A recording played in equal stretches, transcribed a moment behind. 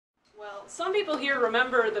Some people here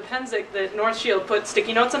remember the Penzic that Northshield put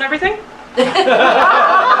sticky notes on everything. And they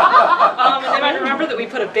might remember that we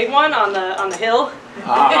put a big one on the hill in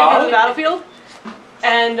the battlefield.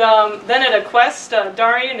 And then at a quest,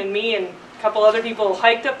 Darian and me and a couple other people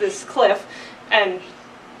hiked up this cliff and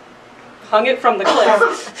hung it from the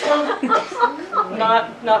cliff.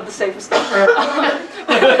 not the safest thing.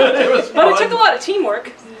 But it took a lot of teamwork.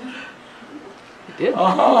 It did.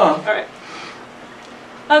 All right.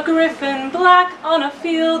 A griffin black on a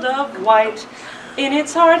field of white, in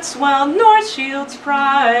its heart swelled Northshield's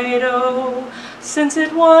pride, oh, since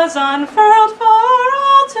it was unfurled for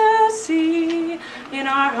all to see, in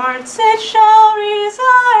our hearts it shall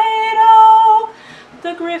reside, oh.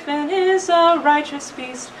 The griffin is a righteous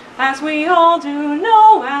beast, as we all do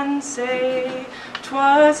know and say.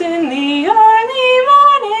 'Twas in the early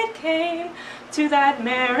morn it came to that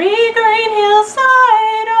merry green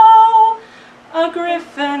hillside, oh. A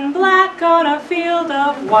griffin black on a field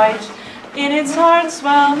of white, in its heart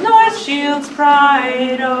swelled Northshield's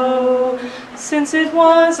pride, oh, since it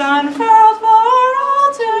was unfurled for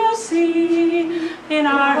all to see, in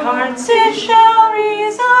our hearts it shall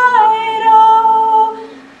reside, oh.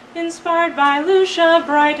 Inspired by Lucia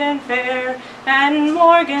bright and fair, and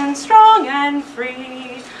Morgan strong and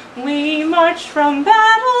free, we marched from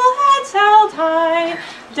battle heads held high,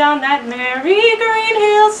 down that merry green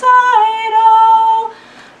hillside, oh.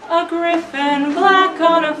 A griffin black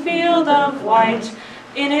on a field of white,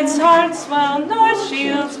 in its heart swelled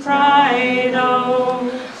Northshield's pride,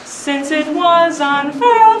 oh, since it was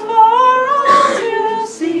unfurled for all to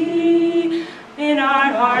see, in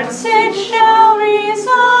our hearts it shall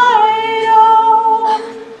reside,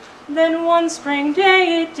 oh. Then one spring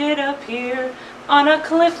day it did appear, on a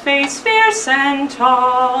cliff face fierce and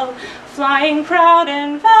tall, flying proud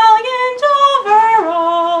and valiant over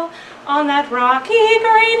all, on that rocky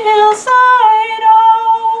green hillside,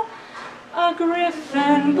 oh. A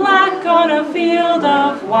griffin black on a field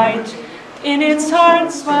of white, in its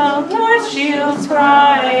heart swelled Northshield's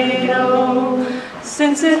pride, oh,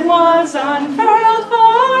 since it was unfurled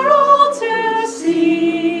for all to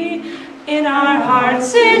see, in our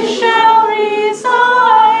hearts it shall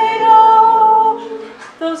reside, oh.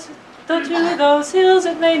 Though to those hills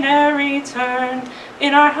it may ne'er return,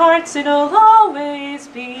 in our hearts it'll always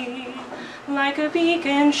be, like a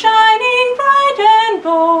beacon shining bright and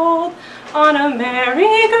bold, on a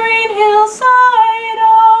merry green hillside,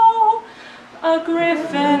 oh. A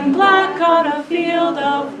griffin black on a field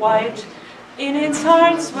of white, in its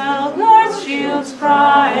heart swelled Northshield's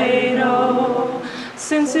pride, oh,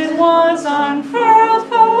 since it was unfurled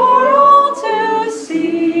for all to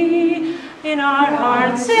see, in our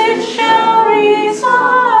hearts it shall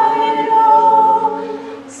reside,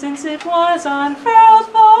 oh, since it was unfurled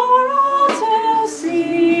for all to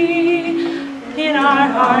see, in our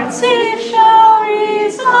hearts it shall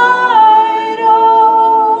reside.